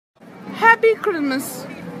Happy Christmas.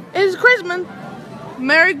 It's Christmas.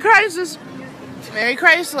 Merry Crisis. Merry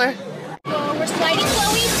Chrysler. Oh, we're sliding,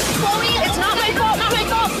 Chloe. Chloe, it's not my fault, not my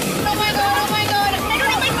fault. Oh my god, oh my god. I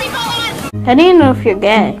don't have my seatbelt on. How do you know if you're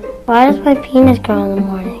gay? Why does my penis grow in the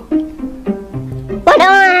morning? Why don't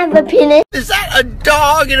I have a penis? Is that a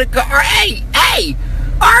dog in a car? Hey, hey!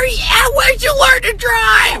 Where'd you learn to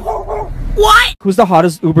drive? What? Who's the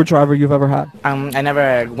hottest Uber driver you've ever had? I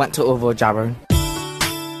never went to Uber driver.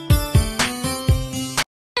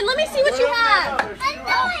 Let me see what you have.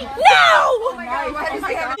 No! Oh my god, why does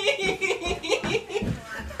he have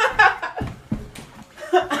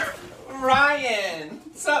Ryan,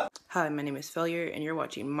 what's up? Hi, my name is Failure, and you're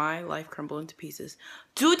watching my life crumble into pieces.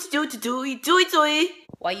 Do-it.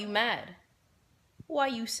 Why you mad? Why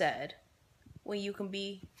you sad? When you can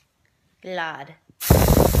be glad.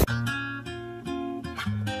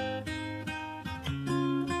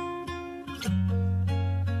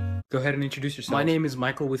 Go ahead and introduce yourself. My name is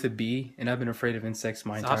Michael with a B, and I've been afraid of insects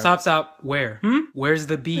my entire life. Stop. Where? Where's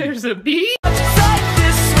the bee? There's a bee? You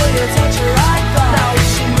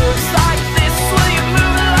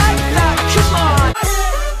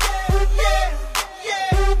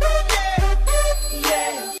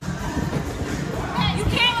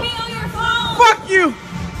can't be on your phone. Fuck you!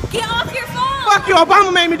 Get off your phone. Fuck you!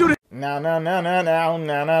 Obama made me do this. Now,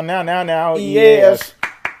 yes.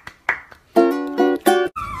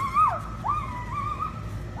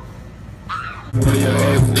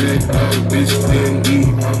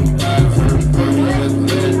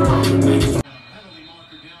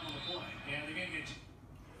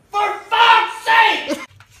 For fuck's sake!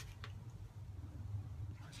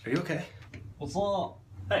 Are you okay? What's up?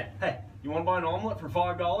 Hey, you want to buy an omelet for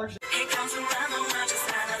 $5?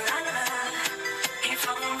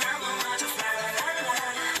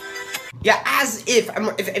 Yeah, as if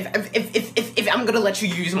I'm gonna let you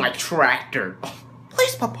use my tractor.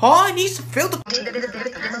 Please, Papa, it needs to fill the.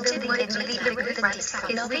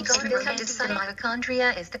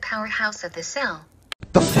 Mitochondria is the powerhouse of the cell.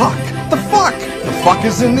 The fuck? The fuck? The fuck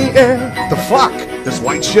is in the air. The fuck? There's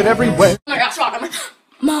white shit everywhere. Oh my gosh,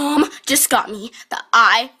 Mom just got me the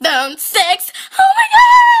iPhone 6. Oh my god!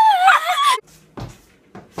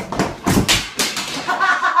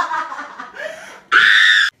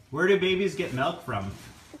 Where do babies get milk from?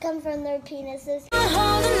 Come from their penises.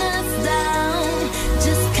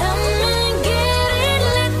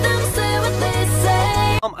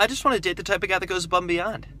 I just want to date the type of guy that goes above and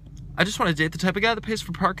beyond. I just want to date the type of guy that pays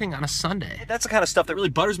for parking on a Sunday. That's the kind of stuff that really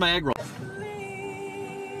butters my egg roll.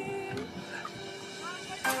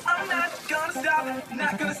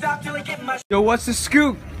 Yo, what's the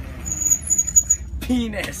scoop?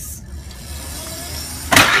 Penis.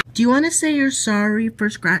 Do you want to say you're sorry for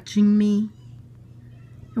scratching me?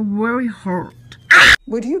 You're very hurt.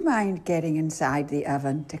 Would you mind getting inside the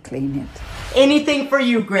oven to clean it? Anything for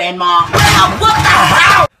you, Grandma. Wow, what the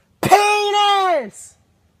hell? Penis!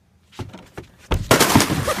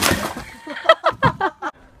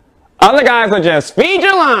 Other guys will just feed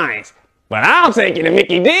your lines, but I'll take you to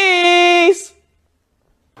Mickey D's.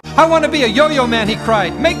 I want to be a yo-yo man, he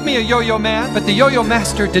cried. Make me a yo-yo man. But the yo-yo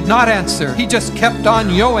master did not answer. He just kept on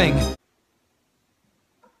yoing.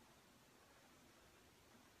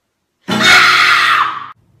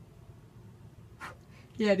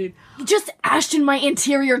 Yeah, dude. You just ashed in my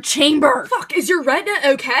interior chamber. Fuck, is your retina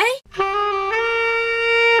okay?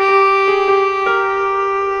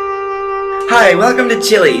 Hi, welcome to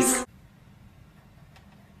Chili's.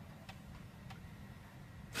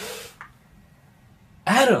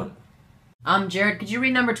 Adam. I'm Jared. Could you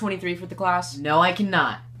read number 23 for the class? No, I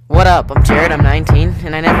cannot. What up? I'm Jared. I'm 19,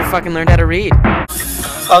 and I never fucking learned how to read.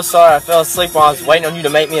 Oh, sorry, I fell asleep while I was waiting on you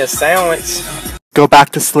to make me a sandwich. Go back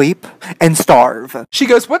to sleep and starve. She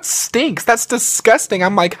goes, what stinks? That's disgusting.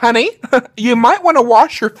 I'm like, honey, you might want to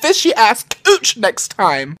wash your fishy ass cooch next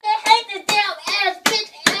time. I hate this damn ass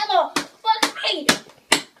bitch animal. Fuck me.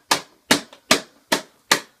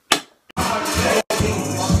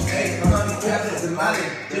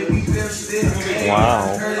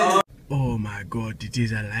 Wow. Oh my god, it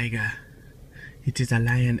is a liger. It is a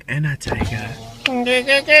lion and a tiger.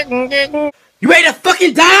 You ready to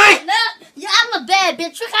fucking die? No, yeah, I'm a bad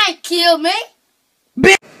bitch. You can't kill me.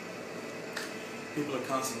 People are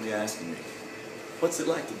constantly asking me, what's it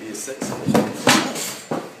like to be a sex offender?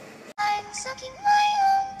 I'm sucking my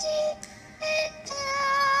own dick and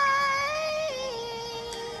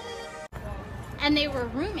dying. And they were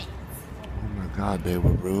roommates. Oh my god, they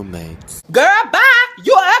were roommates. Girl, bye!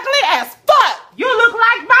 You're ugly as fuck! You look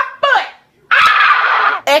like my foot!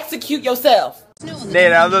 Ah! Execute yourself.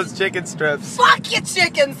 Nate, how are those chicken strips? Fuck your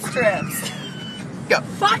chicken strips! vodka.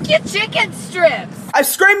 Fuck your chicken strips. I've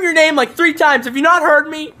screamed your name like 3 times. Have you not heard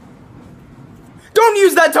me? Don't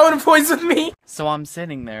use that tone of voice with me. So I'm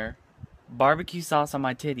sitting there, barbecue sauce on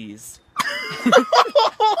my titties.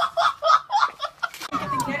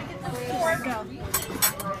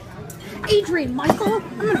 Adrian, Michael,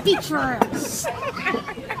 I'm gonna beat your ass.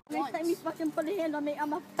 Next time you fucking put a hand on me,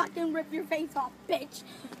 I'm gonna fucking rip your face off, bitch.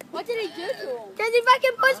 What did he do to him? Cause he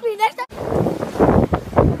fucking pushed me next time.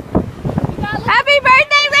 Happy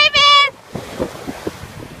birthday, Raven!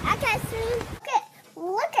 Okay, soon.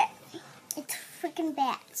 Look it. It's freaking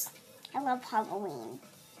bats. I love Halloween.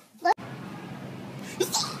 Look.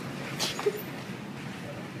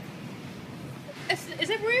 Is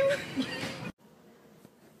it real?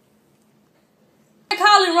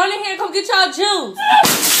 Colin, run in here and come get y'all juice.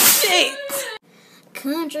 Shit!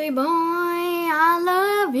 Country boy, I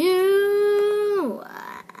love you.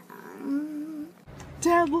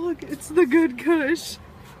 Dad, look, it's the good Kush.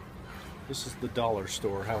 This is the dollar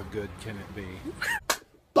store. How good can it be?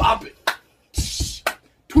 Pop it.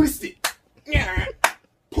 Twist it.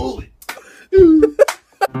 Pull it.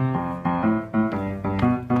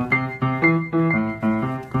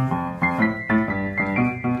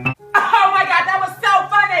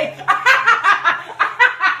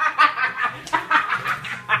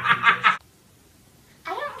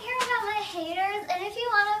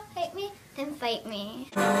 Fight me.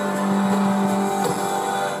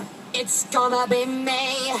 It's gonna be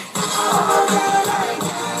me.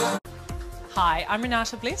 Hi, I'm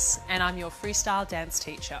Renata Bliss, and I'm your freestyle dance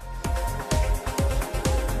teacher.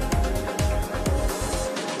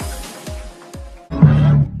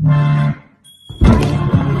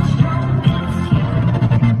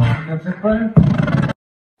 Give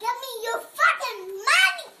me your fucking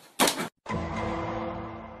money!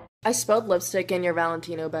 I spilled lipstick in your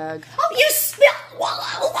Valentino bag. Oh, you spilled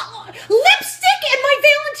lipstick in my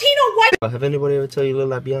Valentino white. Have anybody ever tell you you look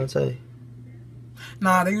like Beyonce?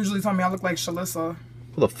 Nah, they usually tell me I look like Shalissa.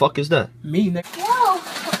 Who the fuck is that? Me, Nick. Whoa!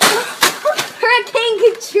 Hurricane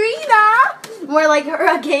Katrina! More like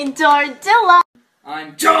Hurricane Tortilla.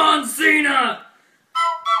 I'm John Cena!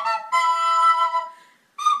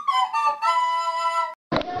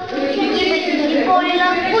 All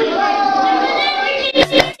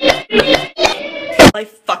I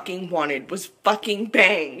fucking wanted was fucking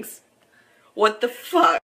bangs. What the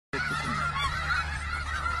fuck? Look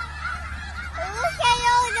at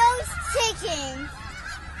all those chickens.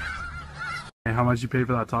 Hey, how much you pay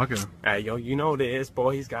for that taco? Hey, yo, you know this,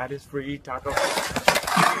 boy. He's got his free taco.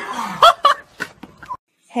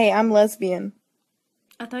 Hey, I'm lesbian.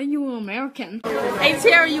 I thought you were American. Hey,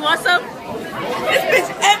 Tara, you want some? This bitch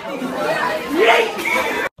empty.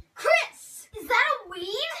 Chris, is that a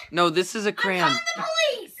weed? No, this is a crayon. I'm calling the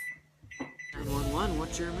police. 911,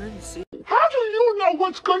 what's your emergency? How do you know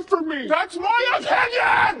what's good for me? That's my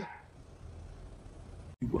opinion!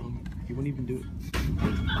 You wouldn't even do it.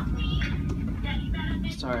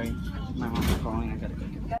 Sorry, my mom's calling. I gotta go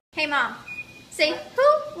get that. Hey, Mom. Say,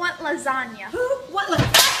 who want lasagna? Who want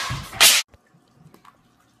lasagna?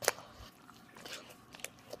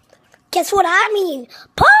 Guess what I mean?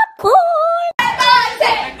 Popcorn!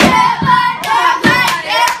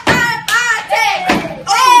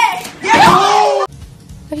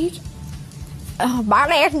 What are you? Oh, my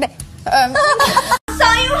man.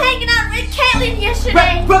 Saw you hanging out with Caitlin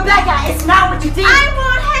yesterday. Rebecca, it's not what you did. I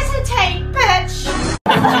won't hesitate, bitch.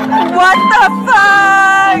 What the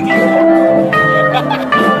fuck?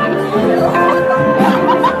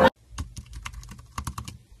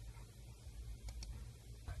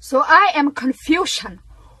 So I am confusion.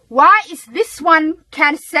 Why is this one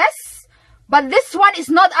Kansas, but this one is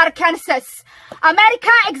not Arkansas?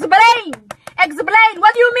 America, explain! Explain!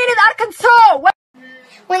 What do you mean in Arkansas?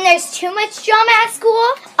 When there's too much drama at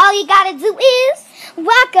school, all you gotta do is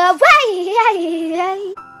walk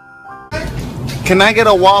away. Can I get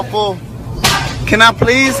a waffle? Can I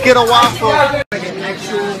please get a waffle? Like an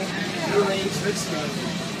actual middle-aged Mexican.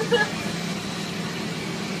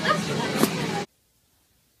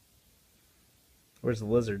 Where's the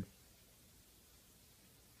lizard?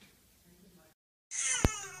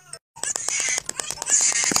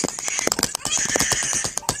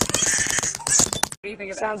 What do you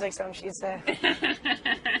think of that? Sounds like something she'd say.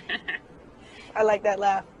 I like that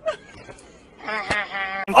laugh.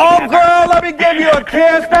 Oh, girl, let me give you a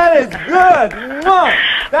kiss. That is good. Mwah.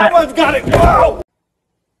 That one's got it. Whoa!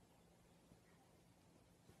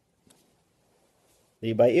 Did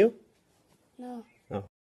he bite you? No. Oh.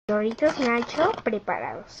 Doritos Nacho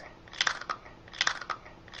preparados.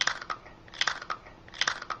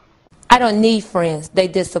 I don't need friends. They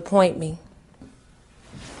disappoint me.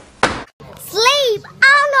 Sleep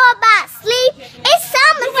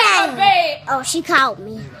Oh, she called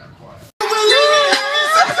me.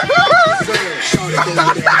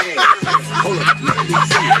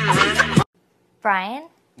 Brian,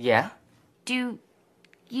 Yeah? do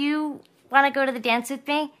you want to go to the dance with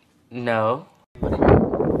me? No. Boy,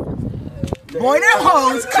 them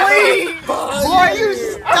hoes clean. Boy, you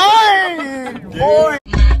stunning. Boy.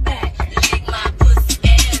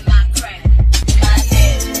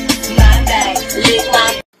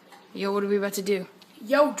 Yo, what are we about to do?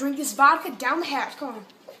 Yo, drink this vodka down the hatch. Come on.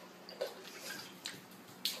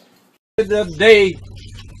 The day,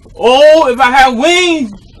 oh, if I had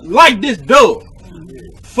wings like this dove,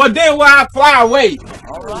 for then will I fly away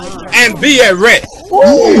and be at rest.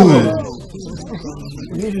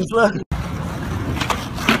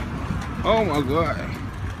 Oh my god.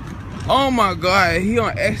 Oh my god, he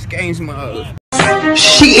on X Games mode.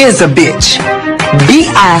 She is a bitch.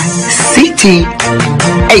 B-I-C-T-H.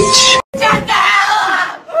 Shut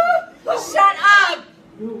up! Shut up!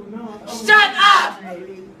 Shut up!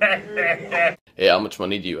 Hey, how much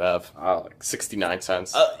money do you have? Like 69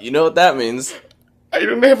 cents. You know what that means? I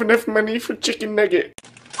don't have enough money for chicken nugget.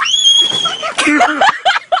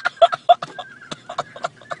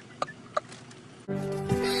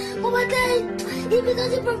 Oh my god!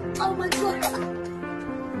 Oh my god!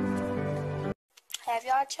 Have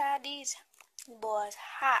y'all tried these? Boys,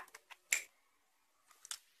 hot.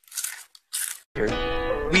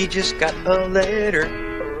 We just got a letter.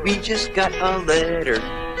 We just got a letter.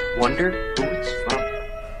 Wonder who it's from.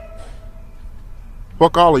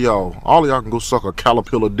 Fuck all of y'all. All of y'all can go suck a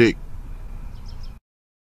caterpillar dick.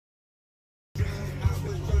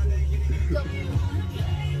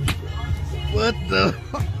 What the?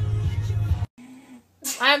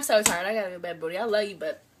 I am so tired. I gotta go to bed, booty. I love you,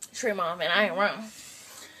 but tree mom, and I ain't wrong.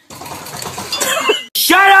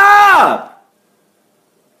 Shut up!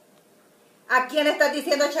 ¿A quién estás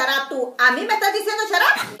diciendo shut up tú? ¿A mí me estás diciendo shut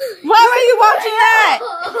up? Why were you watching that?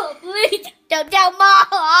 Oh, please don't tell mom.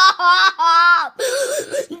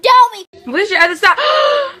 Tell me. Where's your other side?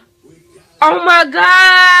 Oh my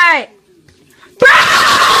god!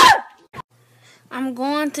 I'm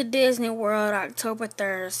going to Disney World October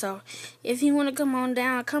 3rd, so if you want to come on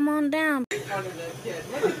down, come on down.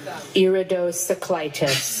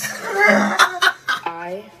 Iridocyclitis.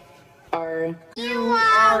 You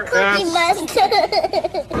are Cookie Monster.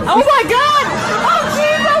 Oh my god! Oh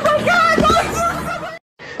jeez! Oh my god!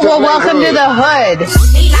 Well, welcome to the hood.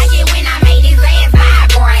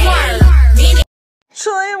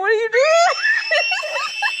 Shalane, what are you doing?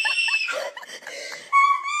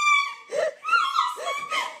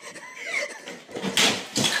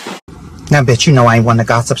 Now, bitch, you know I ain't one to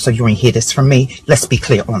gossip, so you ain't hear this from me. Let's be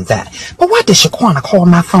clear on that. But why did Shaquana call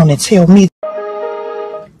my phone and tell me?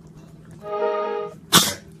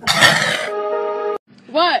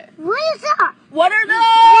 What? What is that? What are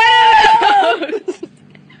those?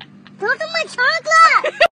 Those are my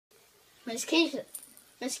chocolate. Miss Keisha.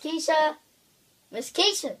 Miss Keisha. Miss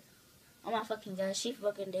Keisha. Oh my fucking god, she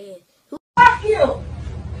fucking dead. Fuck you!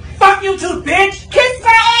 Fuck you too, bitch! Kiss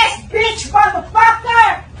my ass, bitch,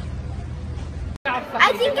 motherfucker!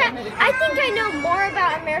 I think I know more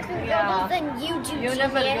about American Girls than you do. You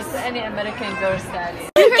never listen to any American Girls, Daddy.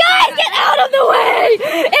 You guys get out of the way!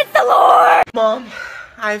 It's the Lord! Mom,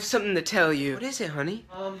 I have something to tell you. What is it, honey?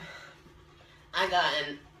 I got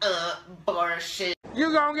an, bar shit.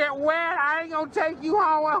 You gonna get wet? I ain't gonna take you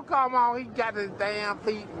home. Well, come on, he got his damn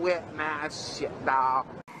feet wet now. Shit, dog.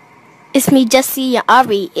 It's me, Jesse and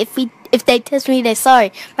Ari. If they test me, they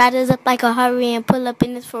sorry. Riders up like a hurry and pull up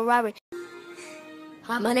in this Ferrari.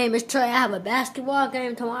 Hi, my name is Trey. I have a basketball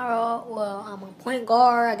game tomorrow. Well, I'm a point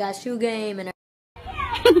guard. I got shoe game and.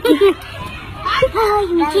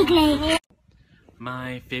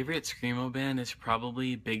 My favorite screamo band is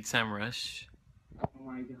probably Big Time Rush. Oh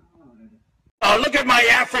my god. Oh, look at my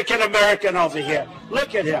African American over here.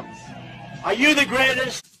 Look at him. Are you the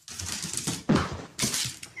greatest?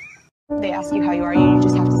 They ask you how you are, you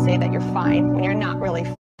just have to say that you're fine when you're not really.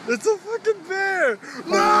 It's a fucking bear!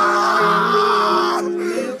 No!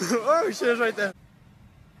 Oh shit, it's right there.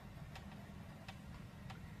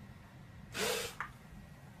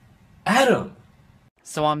 Adam!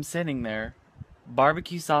 So I'm sitting there,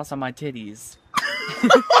 barbecue sauce on my titties.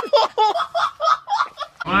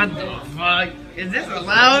 What the fuck? Is this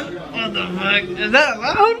allowed? What the fuck? Is that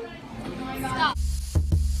allowed? Stop.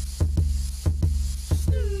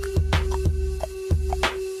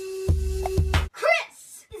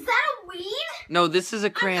 Chris, is that a weed? No, this is a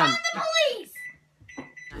crayon. I'm calling the police.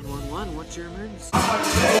 911, what's your emergency?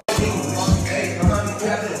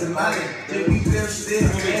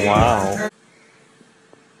 Wow.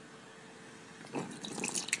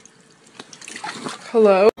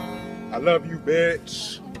 Hello? I love you,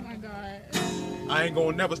 bitch. Oh my god. I ain't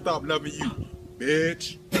gonna never stop loving you,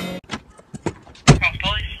 bitch.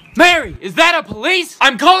 Mary, is that a police?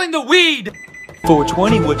 I'm calling the weed!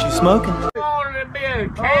 420, what you smoking? I want to be a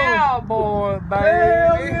cowboy,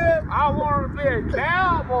 baby. I want to be a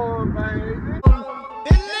cowboy, baby.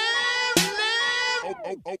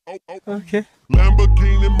 Okay.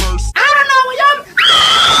 Lamborghini Mercy. I don't know what y'all.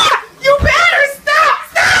 You better stop!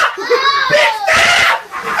 Stop! Bitch,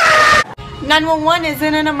 stop! 911, is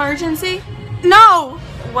it an emergency? No!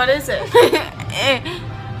 What is it?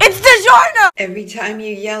 It's DiGiorno! Every time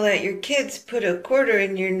you yell at your kids, put a quarter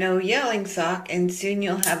in your no yelling sock, and soon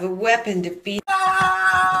you'll have a weapon to beat.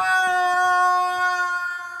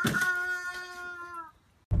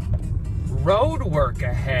 Road work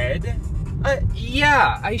ahead?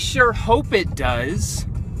 Yeah, I sure hope it does.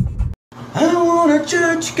 I want a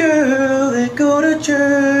church girl that go to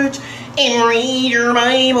church and read your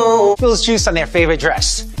Bible. Spills juice on their favorite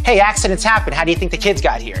dress. Hey, accidents happen. How do you think the kids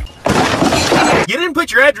got here? You didn't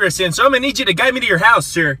put your address in, so I'm gonna need you to guide me to your house,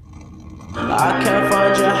 sir. I can't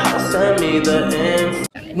find your house, send me the info.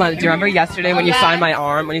 Lana, do you remember yesterday when you signed my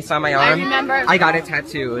arm? When you signed my arm? I remember. I got it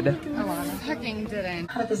tattooed. Alana fucking didn't.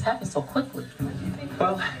 How did this happen so quickly?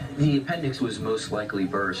 Well, the appendix was most likely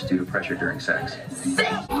burst due to pressure during sex.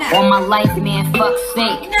 All my life, man, fuck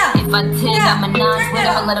fake. If I did, I'm a non-quit,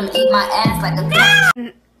 I'ma let him eat my ass like a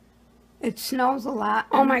gun. It snows a lot.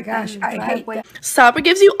 Oh my gosh, I hate that. Stopper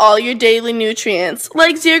gives you all your daily nutrients,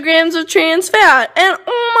 like 0 grams of trans fat, and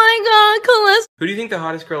oh my god, cholesterol. Who do you think the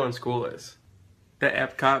hottest girl in school is? The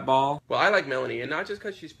Epcot ball? Well, I like Melanie, and not just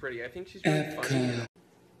because she's pretty. I think she's really funny.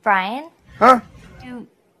 Brian? Huh? Do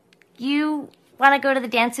you want to go to the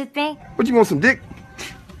dance with me? What, you want some dick?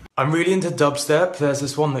 I'm really into dubstep. There's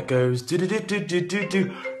this one that goes do do do do do do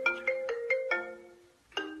do.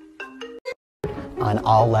 On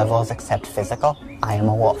all levels except physical, I am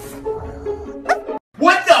a wolf.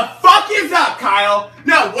 What the fuck is up, Kyle?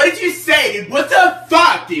 No, what did you say, dude? What the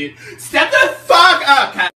fuck, dude? Step the fuck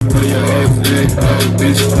up, Kyle.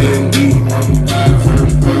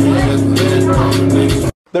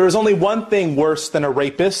 There is only one thing worse than a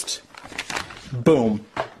rapist. Boom.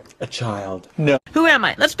 A child. No. Who am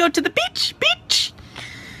I? Let's go to the beach. Beach!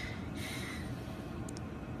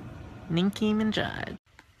 Nicki Minaj.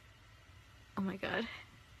 Oh my god.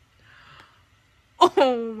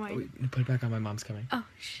 Oh my. Wait, put it back on. My mom's coming. Oh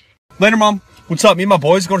shit. Later, Mom. What's up? Me and my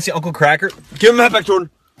boys going to see Uncle Cracker. Give him that back, Jordan.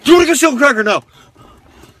 Do you want to go see Uncle Cracker now?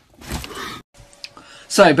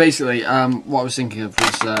 So basically, what I was thinking of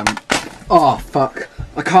was, oh fuck!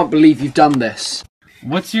 I can't believe you've done this.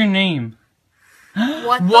 What's your name?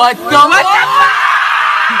 What the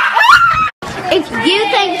If you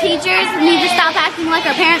think teachers need to stop acting like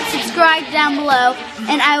our parents, subscribe down below,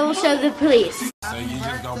 and I will show the police. So you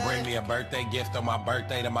just gonna bring me a birthday gift on my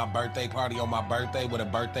birthday to my birthday party on my birthday with a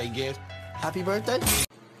birthday gift? Happy birthday?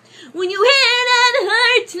 When you hear that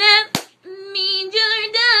hurts now, means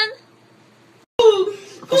you're done.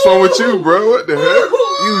 What's wrong with you, bro? What the heck?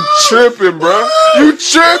 You tripping, bro? You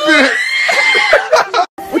tripping?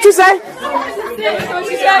 What you say?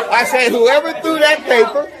 I said, whoever threw that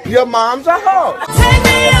paper, your mom's a hoe. Take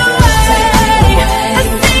me away, a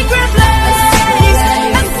secret place,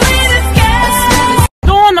 a sweet escape.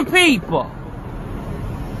 Doing the people.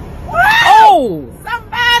 Oh!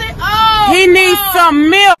 Somebody! Oh! He needs some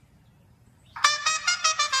milk.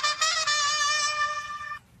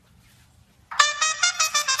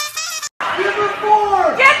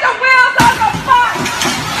 Get the wheels on the bus!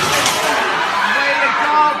 Way to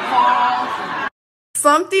go, Paul!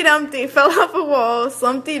 Slumpty Dumpty fell off a wall.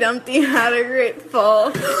 Slumpty Dumpty had a great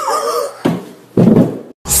fall.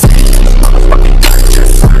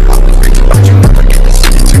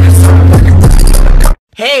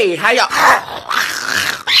 Hey, how y'all?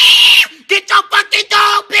 Get your fucking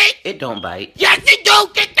dog, bitch! It don't bite. Yes, it do!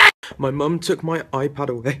 Get that! My mum took my iPad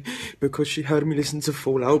away because she heard me listen to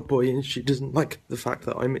Fall Out Boy and she doesn't like the fact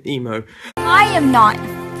that I'm emo. I am not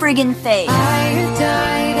friggin' fake.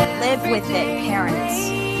 Live with it, parents.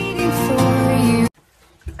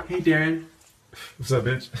 Hey, Darren. What's up,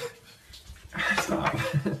 bitch? Stop.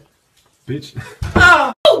 Bitch.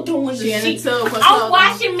 Oh, doing the shit. I'm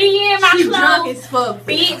washing me in my She clothes. drunk as fuck,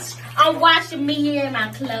 Bitch, I'm washing me in my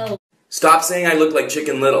clothes. Stop saying I look like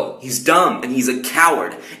Chicken Little. He's dumb and he's a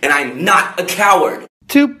coward. And I'm not a coward.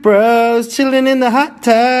 Two bros chilling in the hot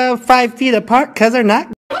tub, 5 feet apart cause they're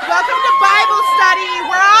not. Welcome to Bible study.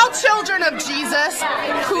 We're all children of Jesus.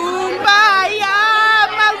 Kumbaya,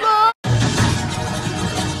 my Lord.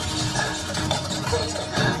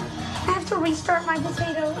 I have to restart my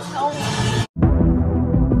potatoes.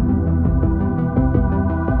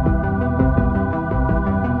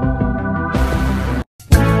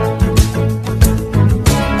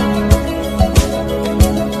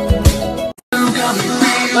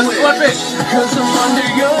 Flip it! Cause I'm under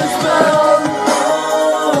your spell.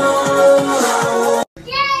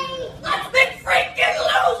 Yay! Let's be freaking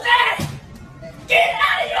losers! Get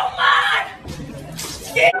out of your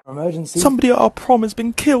mind! Emergency. Somebody at our prom has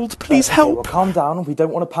been killed. Please Okay, help. well, calm down. We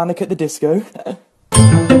don't want to panic at the disco.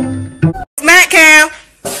 Smack Cam!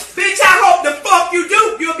 Bitch, I hope the fuck you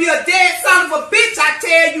do! You'll be a dead son of a bitch, I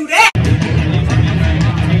tell you that!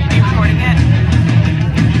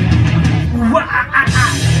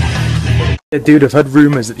 Yeah, dude, I've heard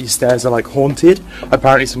rumours that these stairs are like haunted.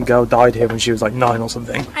 Apparently some girl died here when she was like 9 or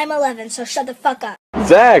something. I'm 11, so shut the fuck up.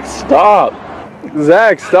 Zach, stop!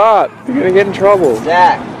 Zach, stop! You're gonna get in trouble.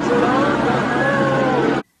 Zach.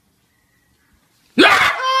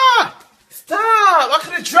 Stop! I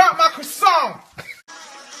could have dropped my croissant!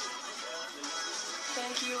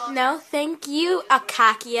 No, thank you,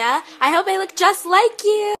 Akakia. I hope I look just like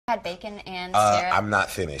you. Had bacon and I'm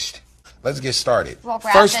not finished. Let's get started. Well,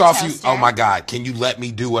 grab First the off, you. toaster. Oh my God! Can you let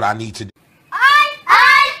me do what I need to do?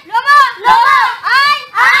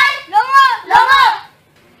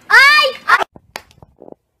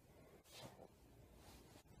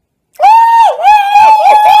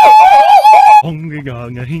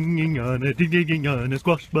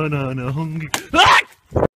 Squash banana hungry.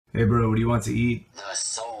 Hey bro, what do you want to eat? The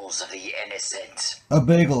souls of the innocent. A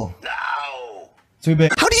bagel. No. Too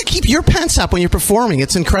big. How do you keep your pants up when you're performing?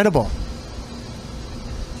 It's incredible.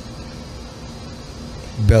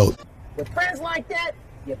 Belt. With friends like that,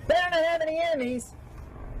 you better not have any enemies.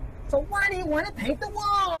 So why do you want to paint the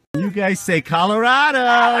wall? You guys say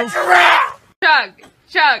Colorado.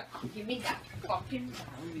 Chug. Give me that fucking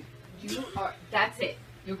grounded. You are, that's it.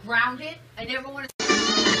 You're grounded. I never want to.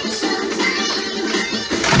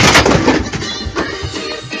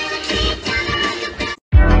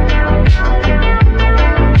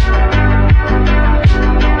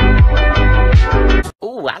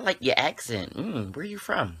 Ooh, I like your accent. Where you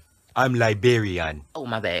from? I'm Liberian. Oh,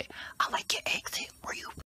 my bad. I like your accent. Where you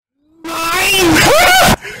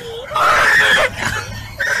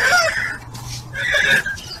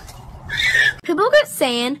People keep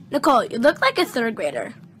saying, Nicole, you look like a 3rd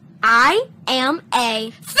grader. I am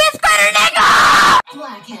a 5th grader, nigga!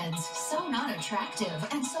 Blackheads, so not attractive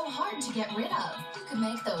and so hard to get rid of. You can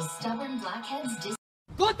make those stubborn blackheads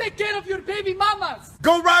Go take care of your baby mamas!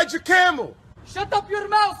 Go ride your camel. Shut up your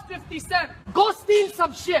mouth, 50 Cent! Go steal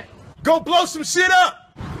some shit! Go blow some shit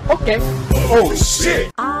up. Okay. Oh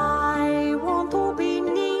shit. I want to be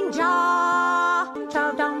ninja.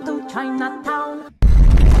 Chow down to Chinatown.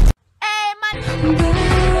 Hey, my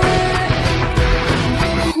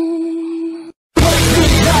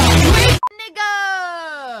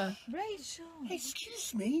nigga. Rachel.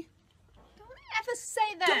 Excuse me. Don't ever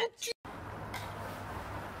say that.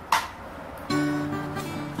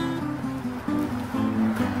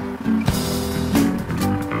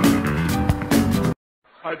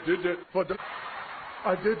 I did it for the.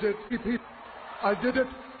 I did it. I did it.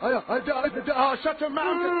 I did it. Shut your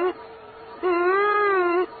mouth.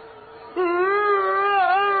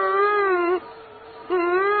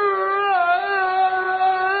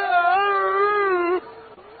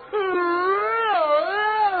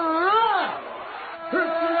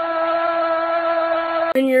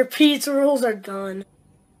 When your pizza rolls are gone.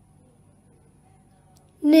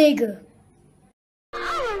 Nigga.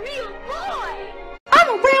 I'm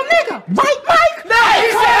a real nigga! Right, Mike? No!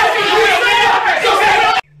 He said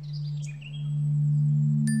it!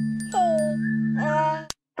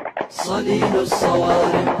 صليل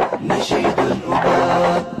الصوارم نشيد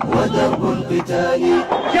الأباب ودرب القتال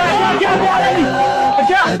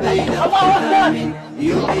بين الحمام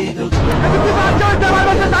يعيد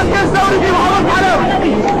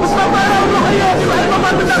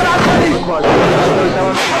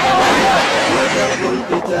ودرب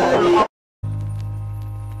القتال.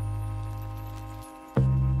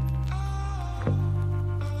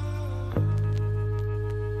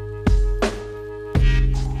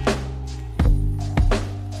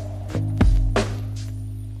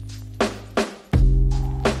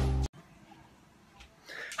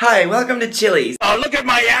 Hi, welcome to Chili's. Oh, look at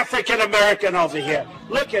my African American over here.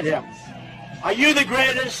 Look at him. Are you the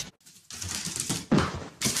greatest?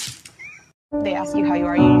 They ask you how you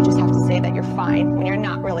are, you just have to say that you're fine when you're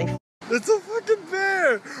not really. It's a fucking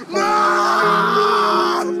bear. No!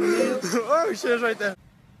 Oh shit, it's right there.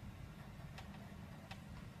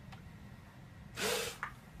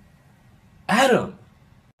 Adam!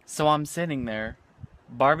 So I'm sitting there,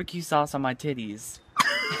 barbecue sauce on my titties.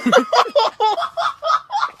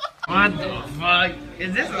 What the fuck?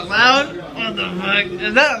 Is this allowed? What the fuck?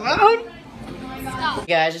 Is that allowed? Hey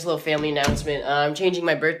guys, just a little family announcement. I'm changing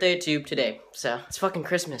my birthday to today, so it's fucking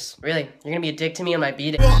Christmas. Really, you're gonna be a dick to me on my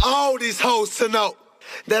B-day. Want all these hoes to know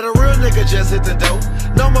that a real nigga just hit the dope.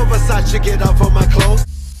 No more Versace, get off on my clothes.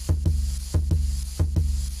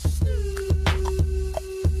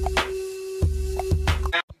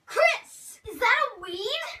 Chris, is that a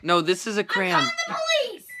weed? No, this is a crayon. The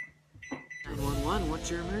police! 911,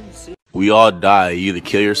 what's your emergency? We all die. You either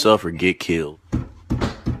kill yourself or get killed.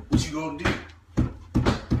 What you gonna do?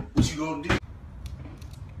 What you gonna do?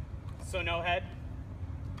 So no head?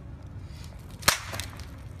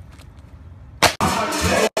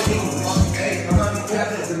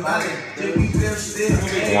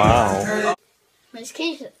 Wow. Miss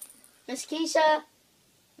Keisha. Miss Keisha.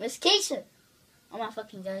 Miss Keisha. Oh my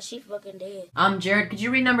fucking god, she fucking dead. Jared, could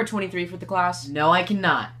you read number 23 for the class? No, I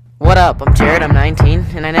cannot. What up? I'm Jared, I'm 19,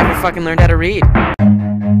 and I never fucking learned how to read.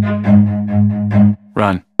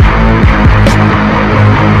 Run.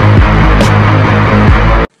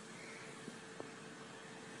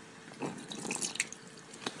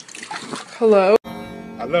 Hello?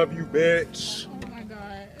 I love you, bitch. Oh my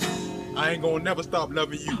god. I ain't gonna never stop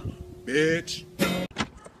loving you, bitch.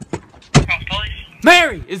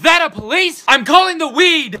 Mary, is that a police? I'm calling the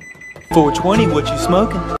weed! 420, what you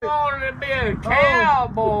smoking? I want to be a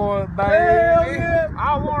cowboy, baby.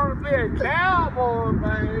 I want to be a cowboy,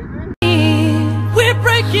 baby. We're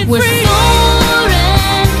breaking We're free!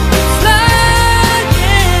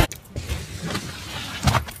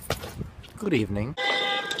 Good evening.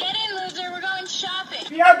 Get in, loser, we're going shopping.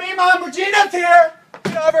 BRB, Mom, Regina's here.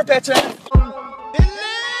 Get over, bitch.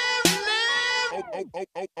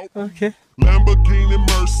 Okay. Lamborghini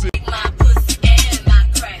Mercy. My pussy and my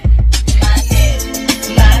crack. My neck,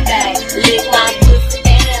 my back. Lick my pussy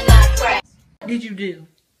and my crack. Did you do?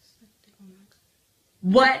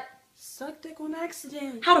 What? Suck dick on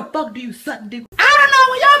accident. How the fuck do you suck dick? I don't know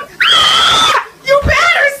what y'all. Ah! You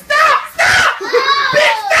better stop! Stop!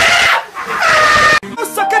 Bitch, stop!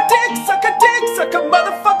 Suck a dick, suck a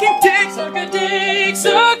motherfucking dick. Suck a dick,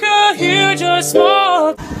 suck a huge or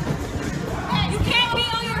small. You can't be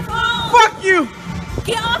on your phone. Fuck you!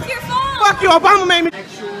 Get off your phone. Fuck you, Obama made me.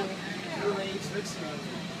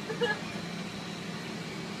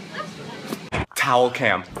 Towel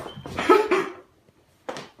cam. What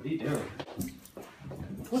are you doing?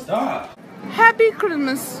 Stop. Happy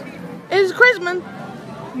Christmas. It's Christmas.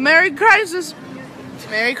 Merry Crisis.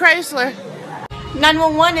 Merry Chrysler.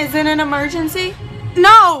 911, is it an emergency?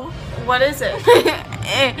 No! What is it?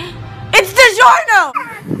 It's DiGiorno!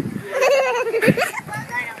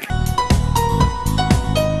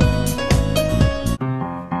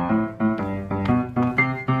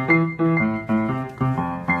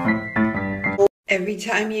 Every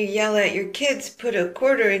time you yell at your kids, put a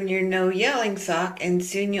quarter in your no yelling sock and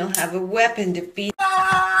soon you'll have a weapon to beat.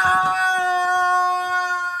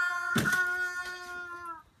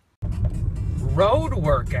 Road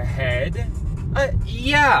work ahead?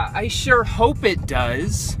 Yeah, I sure hope it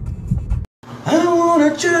does. I want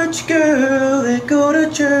a church girl that go to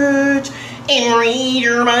church and read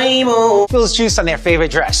your Bible. Spills juice on their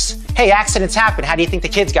favorite dress. Hey, accidents happen. How do you think the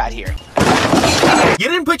kids got here? You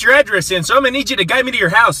didn't put your address in, so I'm gonna need you to guide me to your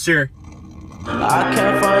house, sir. I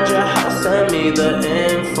can't find your house, send me the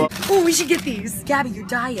info. Oh, we should get these. Gabby, your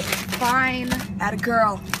diet. Fine. Add a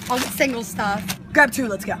girl. I'll get single stuff. Grab two,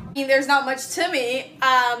 let's go. I mean, there's not much to me.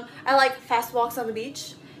 I like fast walks on the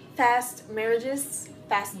beach, fast marriages,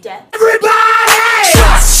 fast death.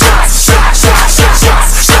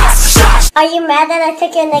 Are you mad that I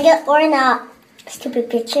took your nigga or not? Stupid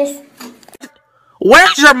bitches.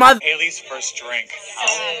 Where's your mother? Haley's first drink.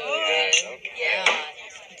 Yeah.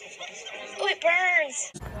 Oh, it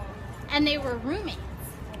burns. And they were roommates.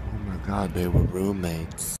 Oh my god, they were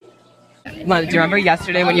roommates. Mom, do you remember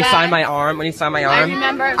yesterday when you signed my arm? When you signed my arm? I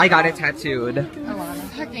remember. I got it tattooed.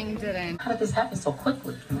 Fucking didn't. How did this happen so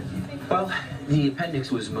quickly? Well, the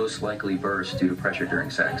appendix was most likely burst due to pressure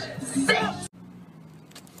during sex.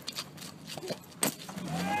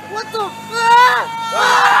 What the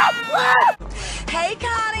fuck? Hey,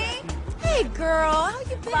 Connie. Hey, girl. How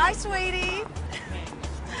you been? Bye, sweetie.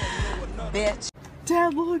 Bitch.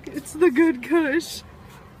 Dad, look, it's the good Kush.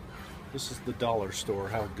 This is the dollar store.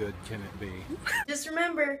 How good can it be? Just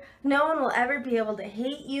remember, no one will ever be able to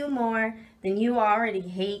hate you more than you already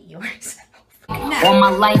hate yourself. All my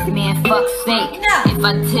life, man, fuck fake. If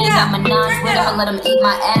I did, I'm a non-quitter. I let him eat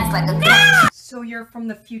my ass like a gun. So you're from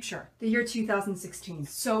the future, the year 2016.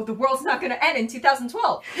 So the world's not gonna end in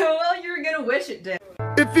 2012. Well, you're gonna wish it did.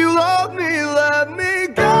 If you love me, let me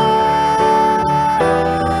go.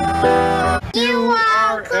 You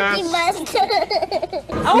are Cookie Monster.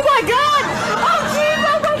 Oh my god! Oh jeez!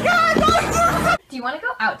 Oh my god! Do you want to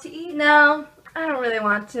go out to eat? No, I don't really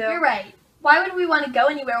want to. You're right. Why would we want to go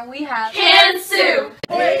anywhere when we have canned soup?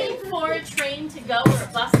 Waiting for a train to go, or a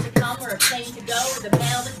bus to come, or a plane to go, or the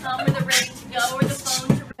mail to come, or the rain to go, or the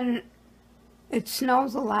phone to ring. It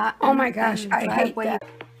snows a lot. Oh my gosh, I hate that.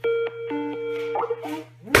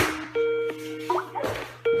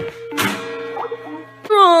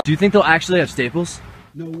 Do you think they'll actually have staples?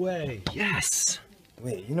 No way. Yes.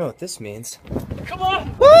 Wait, you know what this means? Come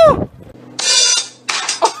on! Woo!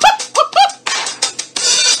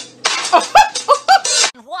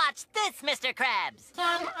 Watch this, Mr. Krabs.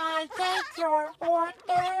 Can I take your order?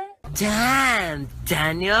 Damn,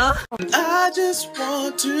 Daniel. I just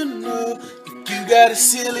want to know if you got a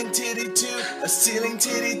ceiling titty too, a ceiling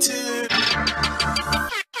titty too.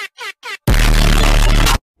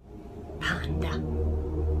 Panda,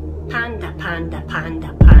 panda, panda,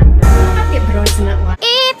 panda.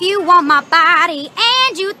 If you want my body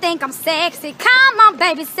and you think I'm sexy, come on,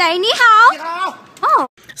 baby, say ni hao. Oh.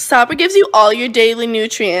 Supper gives you all your daily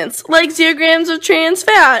nutrients, like 0 grams of trans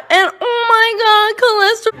fat, and oh my god,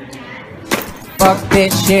 cholesterol. Fuck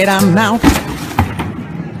this shit, I'm out.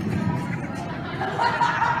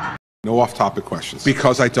 No off-topic questions.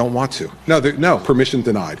 Because I don't want to. No, permission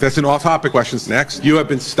denied. That's an off-topic questions. Next, you have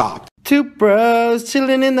been stopped. 2 bros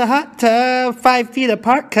chilling in the hot tub, 5 feet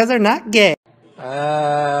apart cause they're not gay.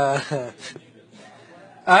 A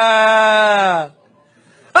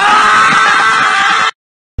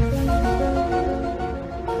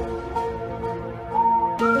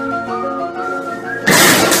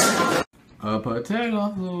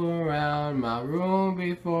potato flew around my room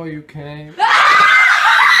before you came.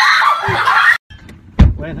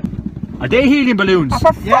 Are they helium balloons?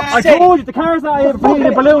 Yeah, I told you the car's not here for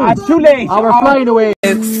helium balloons. It's too late. Oh, we're flying away.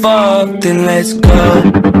 Fuck, then let's go.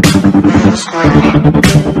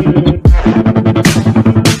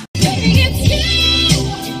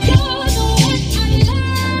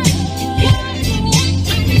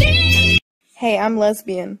 Hey, I'm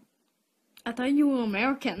lesbian. I thought you were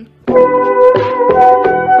American. Where's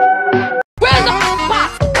the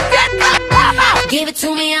box? Get the fuck out! Give it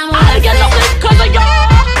to me, I get no sleep cause of y'all!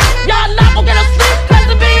 Y'all not gonna get no sleep cause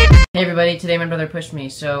of me! Hey everybody, today my brother pushed me,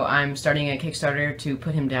 so I'm starting a Kickstarter to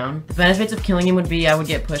put him down. The benefits of killing him would be I would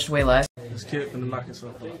get pushed way less. This kid finna knock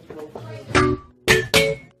himself out.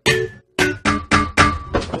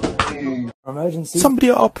 Emergency. Somebody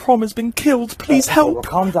at our prom has been killed. Please help. Well,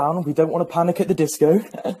 calm down. We don't want to panic at the disco.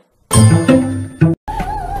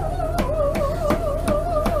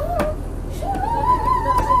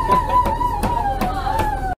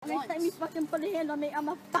 Next time you fucking put a hand on me,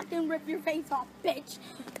 I'ma fucking rip your face off, bitch.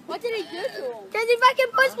 What did he do to him? Cause he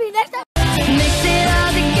fucking pushed me. Next time. Mix it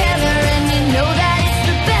all together and you know that it's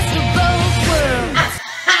the best of both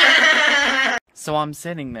worlds. So I'm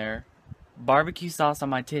sitting there, barbecue sauce on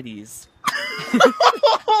my titties.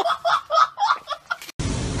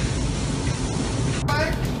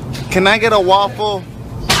 Can I get a waffle?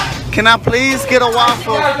 Can I please get a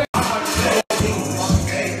waffle?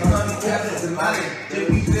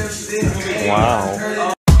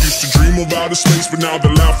 Wow. Used to dream of outer space, but now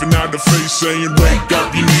they're laughing at the face, saying, wake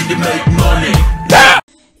up, you need to make money.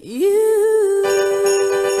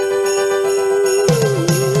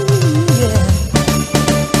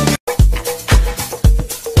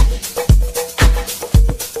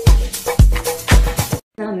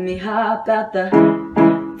 Let me hop out the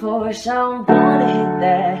Porsche, I don't wanna hit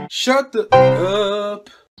that. Shut the up.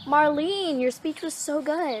 Marlene, your speech was so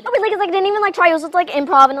good. I mean, I didn't even try. It was just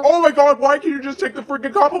improv and Oh my god, why can't you just take the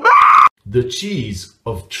freaking compliment? The cheese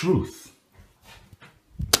of truth.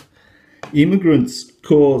 Immigrants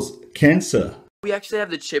cause cancer. We actually have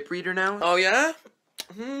the chip reader now. Oh yeah?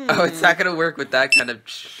 Oh, it's not gonna work with that kind of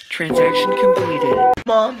Transaction completed.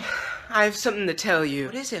 Mom, I have something to tell you.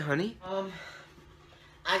 What is it, honey?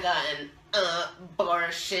 I got an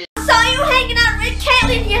abortion. I saw you hanging out with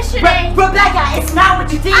Caitlin yesterday. Rebecca, it's not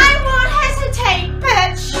what you think. I won't hesitate,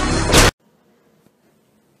 bitch.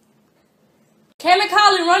 Cam and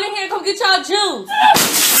Colin, run in here and come get y'all juice.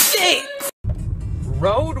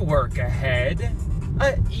 Road work ahead?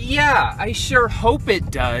 Yeah, I sure hope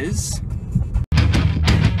it does.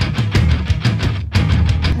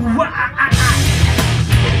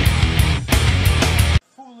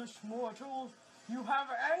 Foolish mortals, you have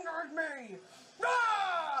angered me.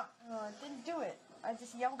 Ah! I didn't do it. I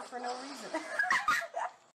just yelled for no reason.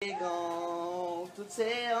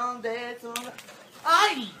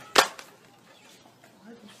 Ay!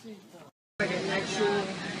 Like an actual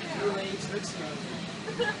middle-aged Mexican.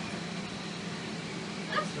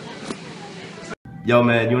 Yo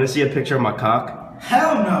man, you wanna see a picture of my cock?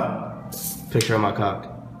 Hell no. Picture of my cock.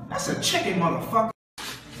 That's a chicken, motherfucker.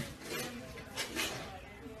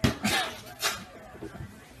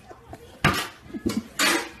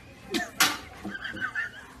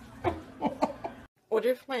 What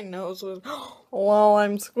if my nose was, wow,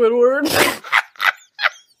 I'm Squidward? Look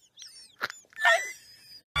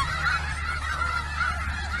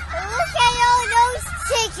at all those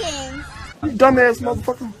chickens. You dumbass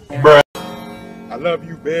motherfucker. Bruh. I love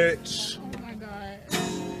you, bitch. Oh my god.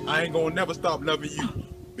 I ain't gonna never stop loving you,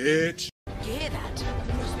 bitch. You hear that?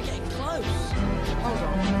 We must be getting close. Hold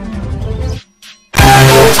on.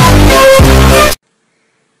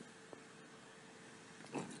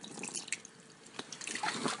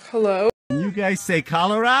 Hello? You guys say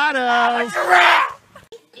Colorado. It's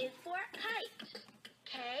for kite.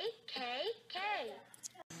 K, K, K.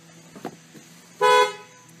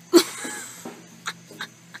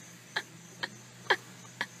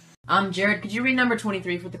 Jared, could you read number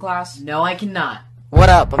 23 for the class? No, I cannot. What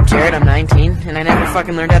up? I'm Jared, I'm 19, and I never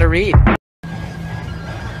fucking learned how to read.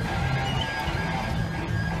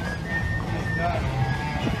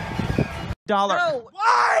 Dollar. No.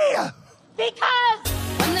 Why? Because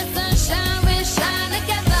when the sunshine will shine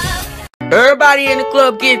together. Everybody in the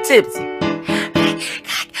club get tipsy.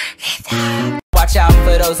 Watch out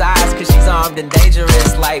for those eyes, cause she's armed and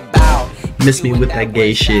dangerous like bow. Miss me with that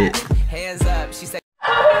gay shit. Hands up, she said.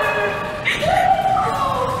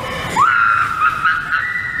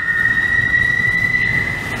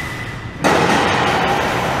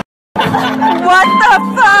 What the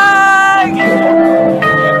fuck?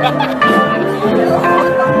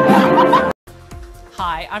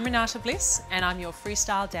 Hi, I'm Renata Bliss, and I'm your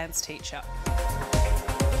freestyle dance teacher.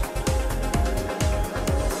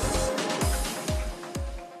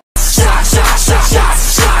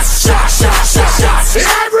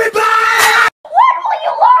 Everybody! What will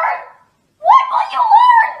you learn? What will you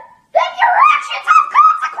learn? That your actions have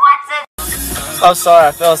consequences! I'm sorry,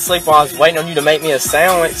 I fell asleep while I was waiting on you to make me a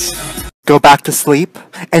sandwich. Go back to sleep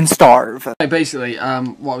and starve. Basically,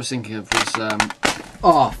 what I was thinking of was,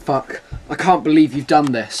 oh fuck, I can't believe you've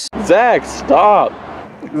done this. Zach, stop!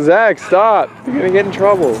 Zach, stop! You're gonna get in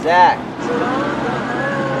trouble. Zach.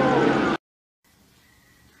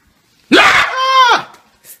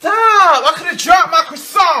 Stop! I could have dropped my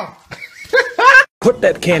croissant. Put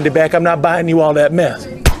that candy back. I'm not buying you all that mess.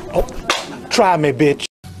 Oh, try me, bitch.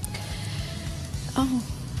 Oh.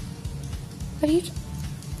 What are you...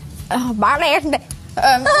 Oh, my ass...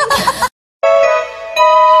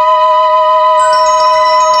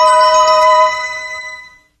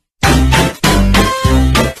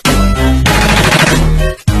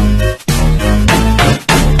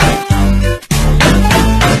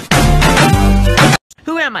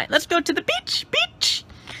 Who am I? Let's go to the beach! Beach!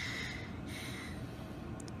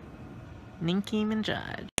 Nicki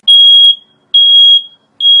Minaj.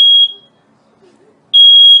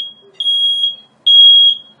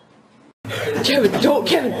 Kevin, don't,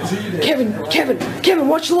 Kevin,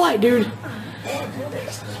 watch the light, dude.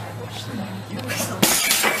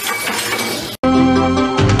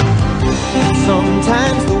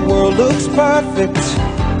 Sometimes the world looks perfect.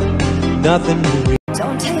 Nothing to read.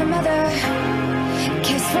 Don't tell your mother.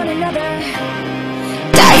 Kiss one another.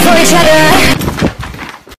 Die for each other.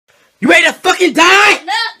 You ready to fucking die?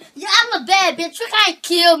 No, yeah, I'm a bad bitch. You can't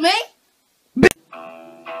kill me.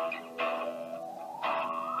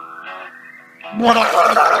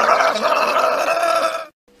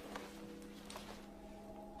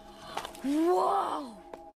 Whoa!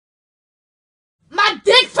 My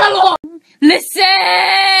dick fell off! Listen!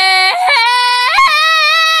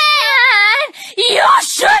 You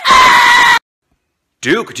should.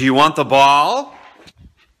 Duke, do you want the ball?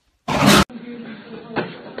 He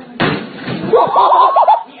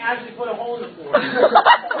actually put a hole in the floor.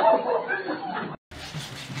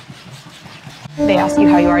 They ask you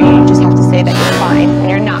how you are, you just have to say that you're fine when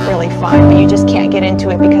you're not really fine, but you just can't get into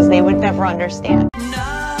it because they would never understand.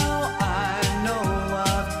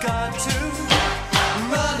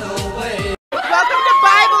 Welcome to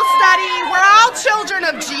Bible study. We're all children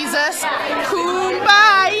of Jesus.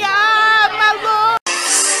 Kumbaya, my Lord.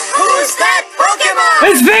 Who's that Pokemon?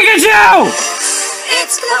 It's Pikachu!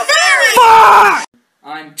 It's Clefairy! Fuck!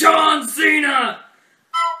 I'm John Cena!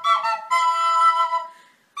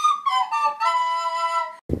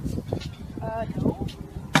 No.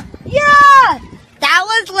 Yeah! That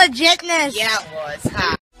was legitness. Yeah, it was,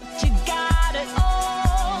 huh? You got it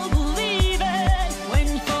all, believe it. When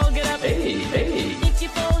you forget up, Hey. if you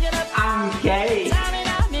forget up, I'm gay. I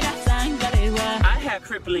have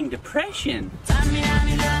crippling depression.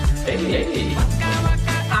 Hey.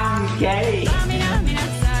 I'm gay.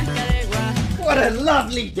 What a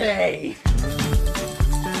lovely day!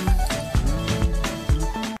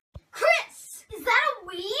 Chris, is that a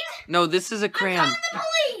weed? No, this is a crayon. I'm calling the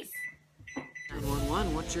police!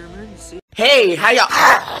 911, what's your emergency? Hey, how y'all?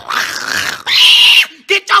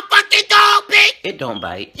 Get your fucking dog, bitch! It don't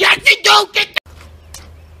bite. Yes, it do! Get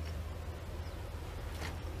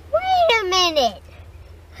Wait a minute.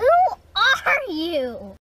 Who are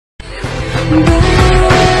you?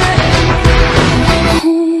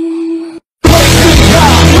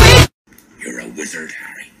 You're a wizard,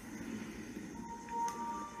 Harry.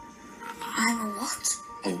 I'm a what?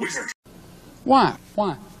 A wizard. Why?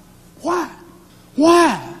 Why? Why?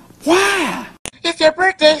 Why? Why? It's your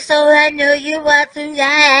birthday, so I know you want to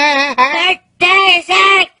die. Birthday,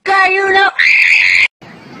 say, girl, you know.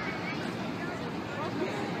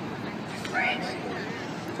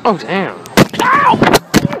 Oh, damn. Ow!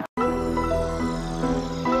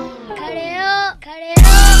 Cut it up, cut it up.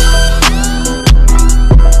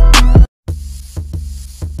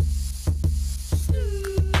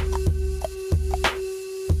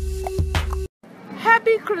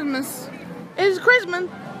 Happy Christmas. It's Christmas.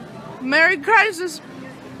 Merry Crisis.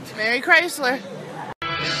 Merry Chrysler.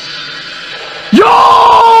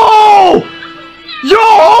 Yo! Yo,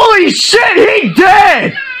 holy shit, he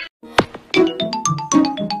dead!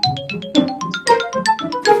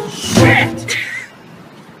 Shit!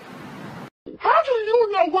 How do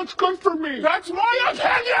you know what's good for me? That's my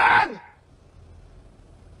opinion!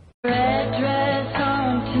 Red dress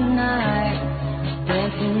on tonight,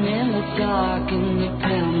 dancing in the dark in the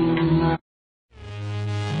pale moonlight.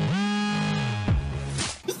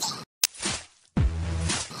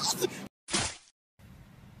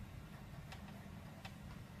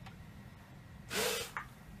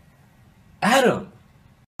 Adam!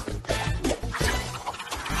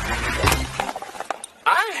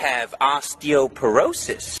 I have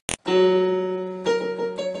osteoporosis.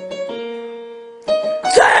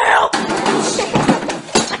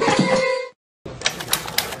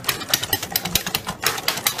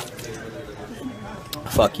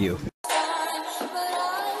 Fuck you.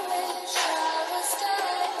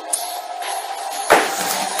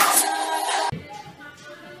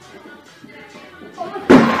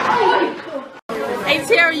 Hey,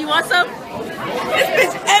 Tara, you want some? This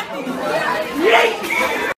bitch empty.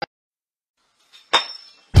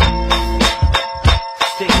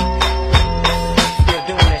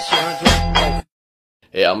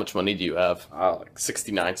 Hey, how much money do you have? Like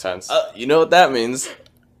 69 cents. You know what that means?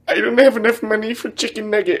 I don't have enough money for chicken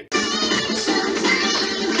nugget.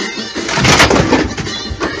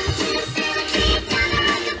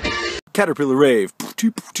 Caterpillar rave. The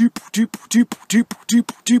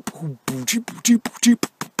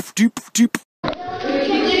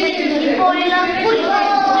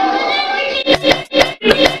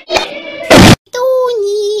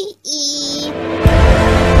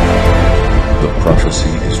prophecy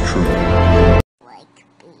is true. Like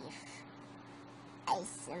beef. I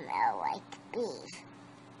smell like beef.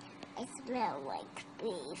 I smell like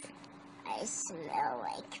beef. I smell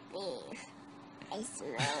like beef. I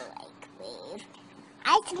smell like beef. I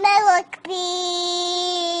smell like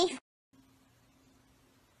beef.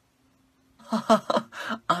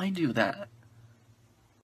 I do that.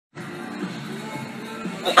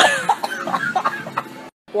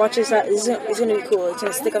 Watch this out. It's gonna be cool. It's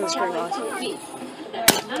gonna stick on the screen.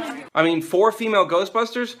 I mean, 4 female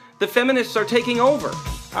Ghostbusters? The feminists are taking over.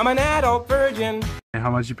 I'm an adult virgin. Hey, how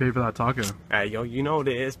much you pay for that taco? Hey, yo, you know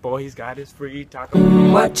this. Boy, he's got his free taco.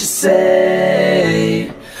 What you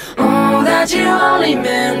say? That you only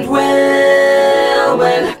meant well,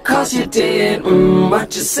 cause you did.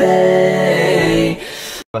 What you say?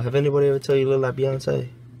 Have anybody ever tell you you look like Beyonce?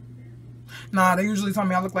 Nah, they usually tell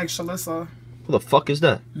me I look like Shalissa. Who the fuck is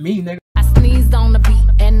that? Me, nigga. I sneezed on the beat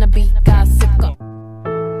and the beat got sicker.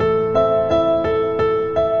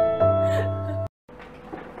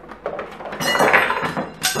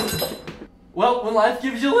 Well, when life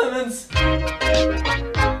gives you lemons.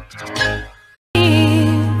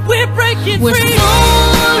 We're breaking free.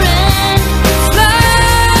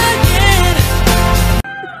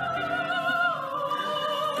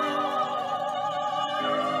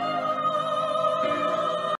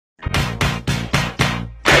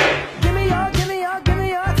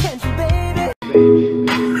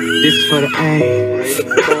 This for the A.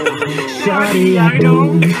 Shawty, I know.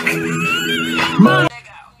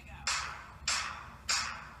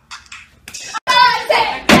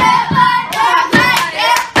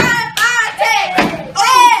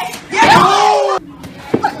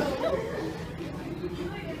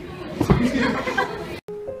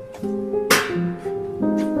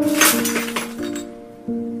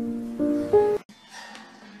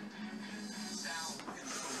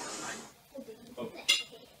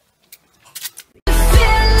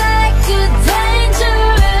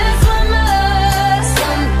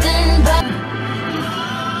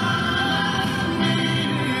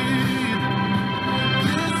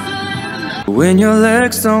 when your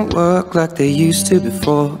legs don't work like they used to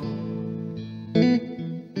before.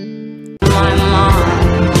 My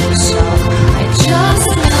mom, so I just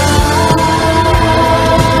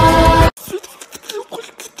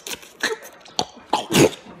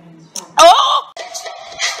Oh!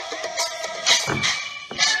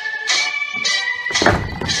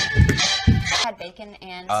 Had bacon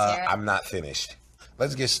and syrup. I'm not finished.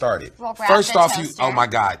 Let's get started. We'll wrap First the off, you. toaster. Oh my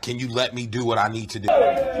God! Can you let me do what I need to do? Turn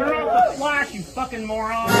off the flash, you fucking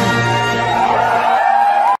moron.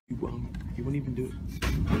 You won't even do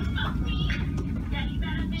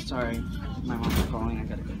it. Sorry, my mom's calling. I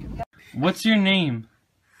gotta go get that. What's your name?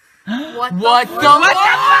 What the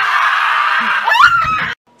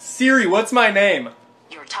Siri, what's my name?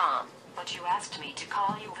 You're Tom, but you asked me to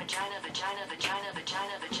call you vagina, vagina, vagina,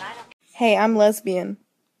 vagina, vagina. Hey, I'm lesbian.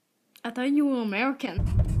 I thought you were American.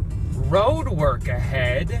 Road work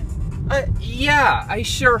ahead? Yeah, I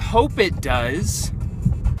sure hope it does.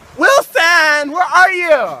 Wilson, where are you?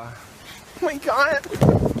 Oh my God.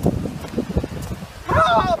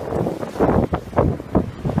 Help!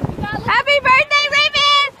 Happy birthday,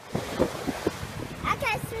 Raven!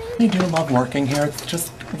 I do love working here. It's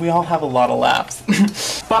just, we all have a lot of laughs.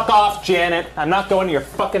 Fuck off, Janet. I'm not going to your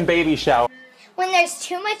fucking baby shower. When there's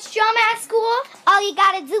too much drama at school, all you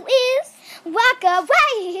gotta do is walk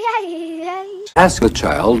away. Ask a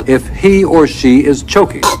child if he or she is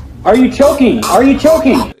choking. Are you choking? Are you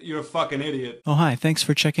choking? You're a fucking idiot. Oh, hi. Thanks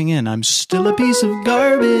for checking in. I'm still a piece of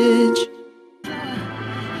garbage.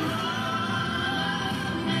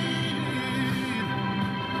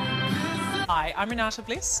 Hi, I'm Renata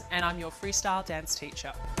Bliss, and I'm your freestyle dance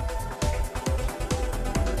teacher.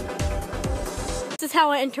 This is how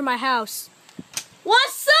I enter my house.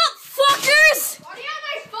 What's up, fuckers? Why do you have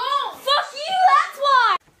my phone? Fuck you, that's why!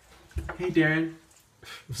 Hey, Darren.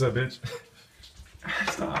 What's up, bitch?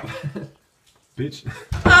 Stop. Bitch.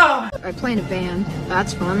 Oh! I play in a band.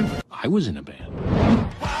 That's fun. I was in a band.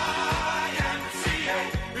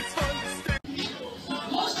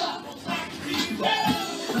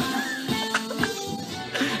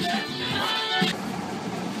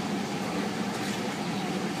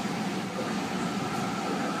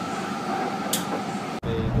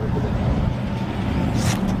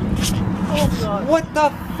 What the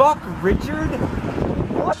fuck, Richard?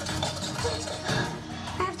 What?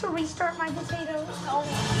 I have to restart my potatoes.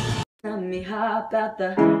 Let me hop out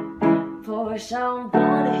the Porsche, I don't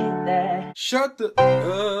wanna hit that. Shut the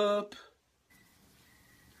up.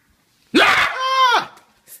 Ah!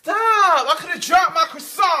 Stop! I could have dropped my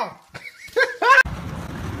croissant.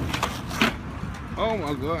 Oh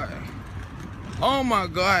my God. Oh my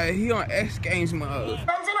God, he on X Games mode.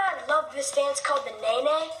 Friends and I love this dance called the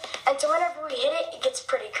Nene, and so whenever we hit it, it gets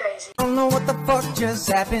pretty crazy. I don't know what the fuck just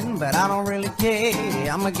happened, but I don't really care.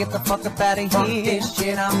 I'ma get the fuck up out of here. This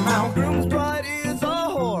shit, I'm out. Groom's bride is a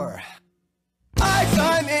whore. I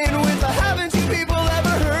chime in with the haven't you people ever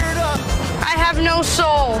heard of? I have no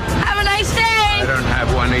soul. Have a nice day! I don't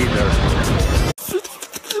have one either.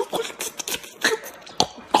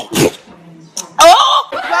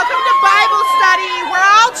 Welcome to Bible study. We're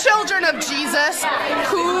all children of Jesus.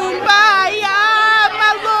 Kumbaya,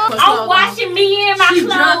 my Lord. I'm washing me in my She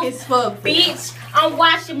clothes. drunk as fuck, Bitch, I'm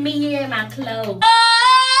washing me in my clothes.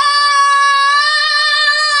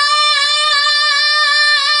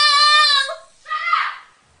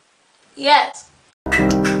 Yes.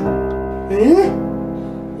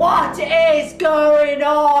 What is going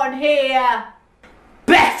on here?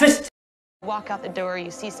 Breakfast. Walk out the door, you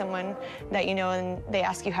see someone that you know and they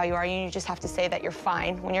ask you how you are, and you just have to say that you're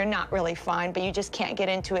fine when you're not really fine, but you just can't get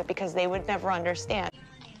into it because they would never understand.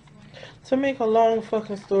 To make a long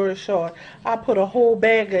fucking story short, I put a whole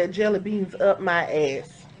bag of jelly beans up my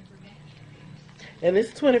ass. And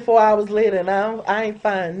it's 24 hours later and I ain't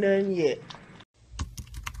find none yet.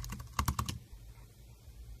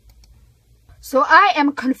 So I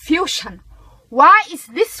am confusion. Why is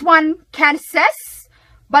this one Kansas,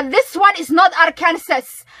 but this one is not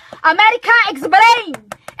Arkansas? America, explain!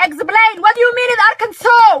 Explain! What do you mean in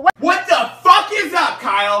Arkansas? What the fuck is up,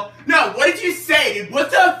 Kyle? No, what did you say, dude? What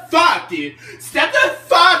the fuck, dude? Step the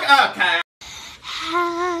fuck up, Kyle.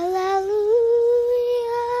 Hallelujah.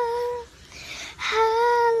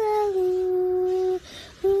 Hallelujah.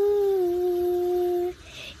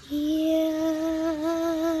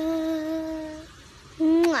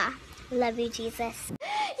 Mwah. Love you, Jesus.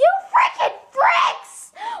 You freaking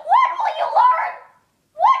bricks! When will you learn?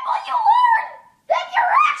 When will you learn that your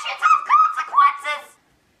actions have consequences?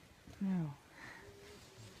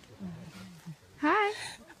 Hi.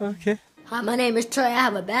 Okay. Hi, my name is Trey. I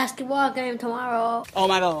have a basketball game tomorrow. Oh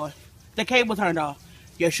my God. The cable turned off.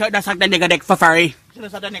 You should have sucked the nigga dick for free. Should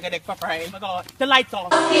have sucked the nigga dick for free. Oh my god, the lights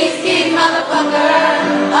off. Skid,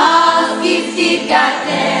 motherfucker. Oh, skid,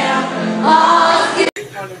 goddamn. Oh,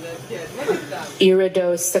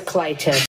 Iridocyclitis.